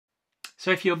So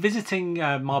if you're visiting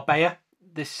Marbella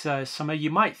this summer,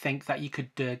 you might think that you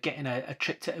could get in a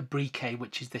trip to Ubrique,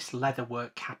 which is this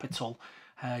leatherwork capital.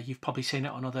 You've probably seen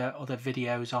it on other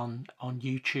videos on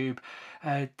YouTube.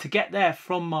 To get there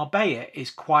from Marbella is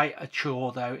quite a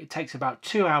chore though. It takes about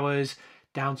 2 hours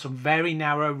down some very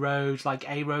narrow roads like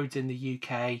A roads in the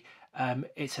UK.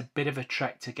 It's a bit of a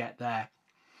trek to get there.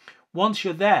 Once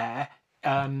you're there,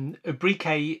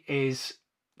 Ubrique is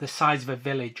the size of a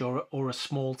village or a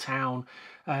small town.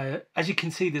 As you can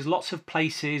see, there's lots of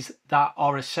places that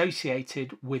are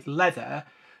associated with leather.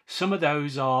 Some of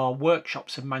those are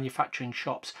workshops and manufacturing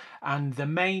shops, and the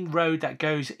main road that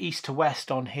goes east to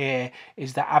west on here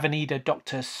is the Avenida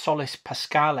Dr. Solis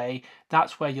Pasquale.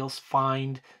 That's where you'll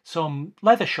find some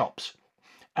leather shops,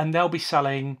 and they'll be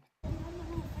selling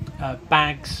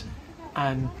bags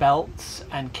and belts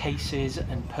and cases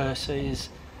and purses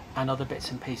and other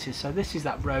bits and pieces. So this is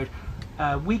that road.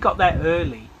 We got there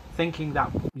early thinking that,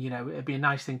 you know, it'd be a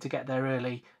nice thing to get there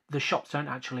early. The shops don't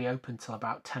actually open till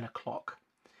about 10 o'clock.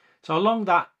 So along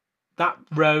that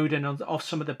road and off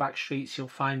some of the back streets, you'll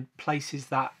find places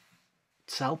that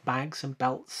sell bags and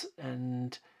belts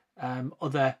and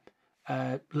other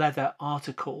leather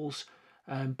articles.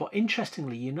 But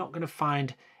interestingly, you're not going to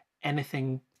find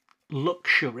anything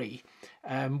luxury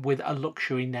with a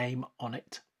luxury name on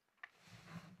it.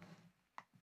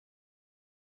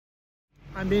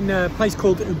 I'm in a place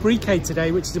called Ubrique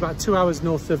today, which is about 2 hours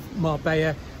north of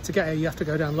Marbella. To get here, you have to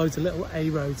go down loads of little A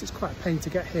roads. It's quite a pain to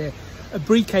get here.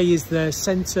 Ubrique is the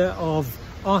centre of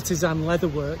artisan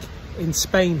leatherwork in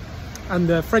Spain, and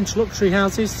the French luxury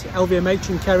houses,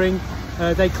 LVMH and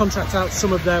Kering, they contract out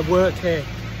some of their work here.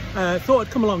 Thought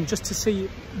I'd come along just to see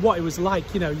what it was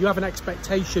like. You know, you have an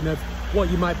expectation of what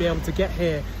you might be able to get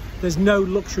here. There's no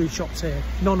luxury shops here,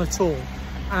 none at all,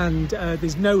 and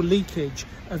there's no leakage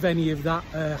of any of that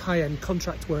high-end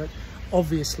contract work.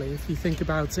 Obviously, if you think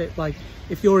about it, like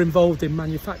if you're involved in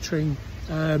manufacturing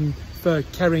for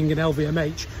Kering and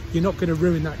LVMH, you're not going to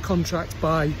ruin that contract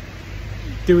by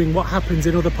doing what happens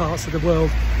in other parts of the world.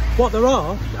 What there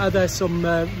are there's some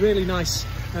really nice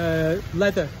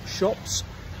leather shops,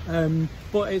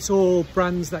 but it's all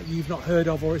brands that you've not heard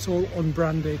of, or it's all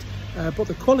unbranded, but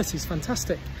the quality is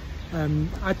fantastic.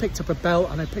 I picked up a belt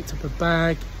and I picked up a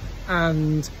bag,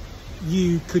 and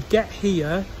you could get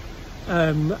here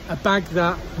a bag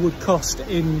that would cost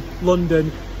in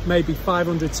London maybe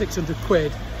 500, 600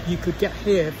 quid. You could get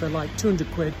here for like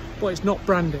 200 quid, but it's not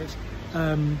branded.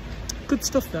 Good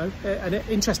stuff though, an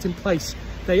interesting place.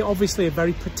 They obviously are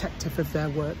very protective of their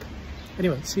work.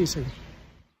 Anyway, see you soon.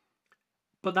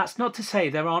 But that's not to say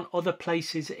there aren't other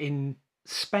places in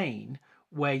Spain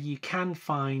where you can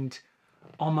find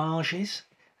homages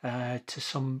to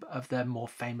some of their more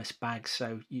famous bags.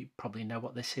 So you probably know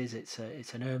what this is. It's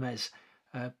an Hermes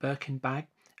Birkin bag,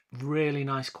 really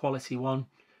nice quality one,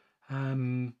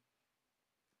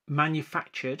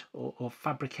 manufactured or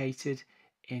fabricated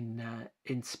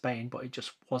in Spain, but it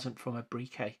just wasn't from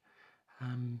Ubrique.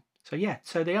 So yeah,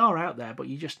 so they are out there, but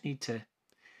you just need to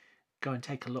go and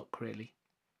take a look really.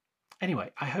 Anyway,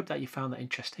 I hope that you found that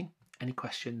interesting. Any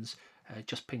questions,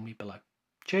 just ping me below.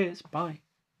 Cheers, bye.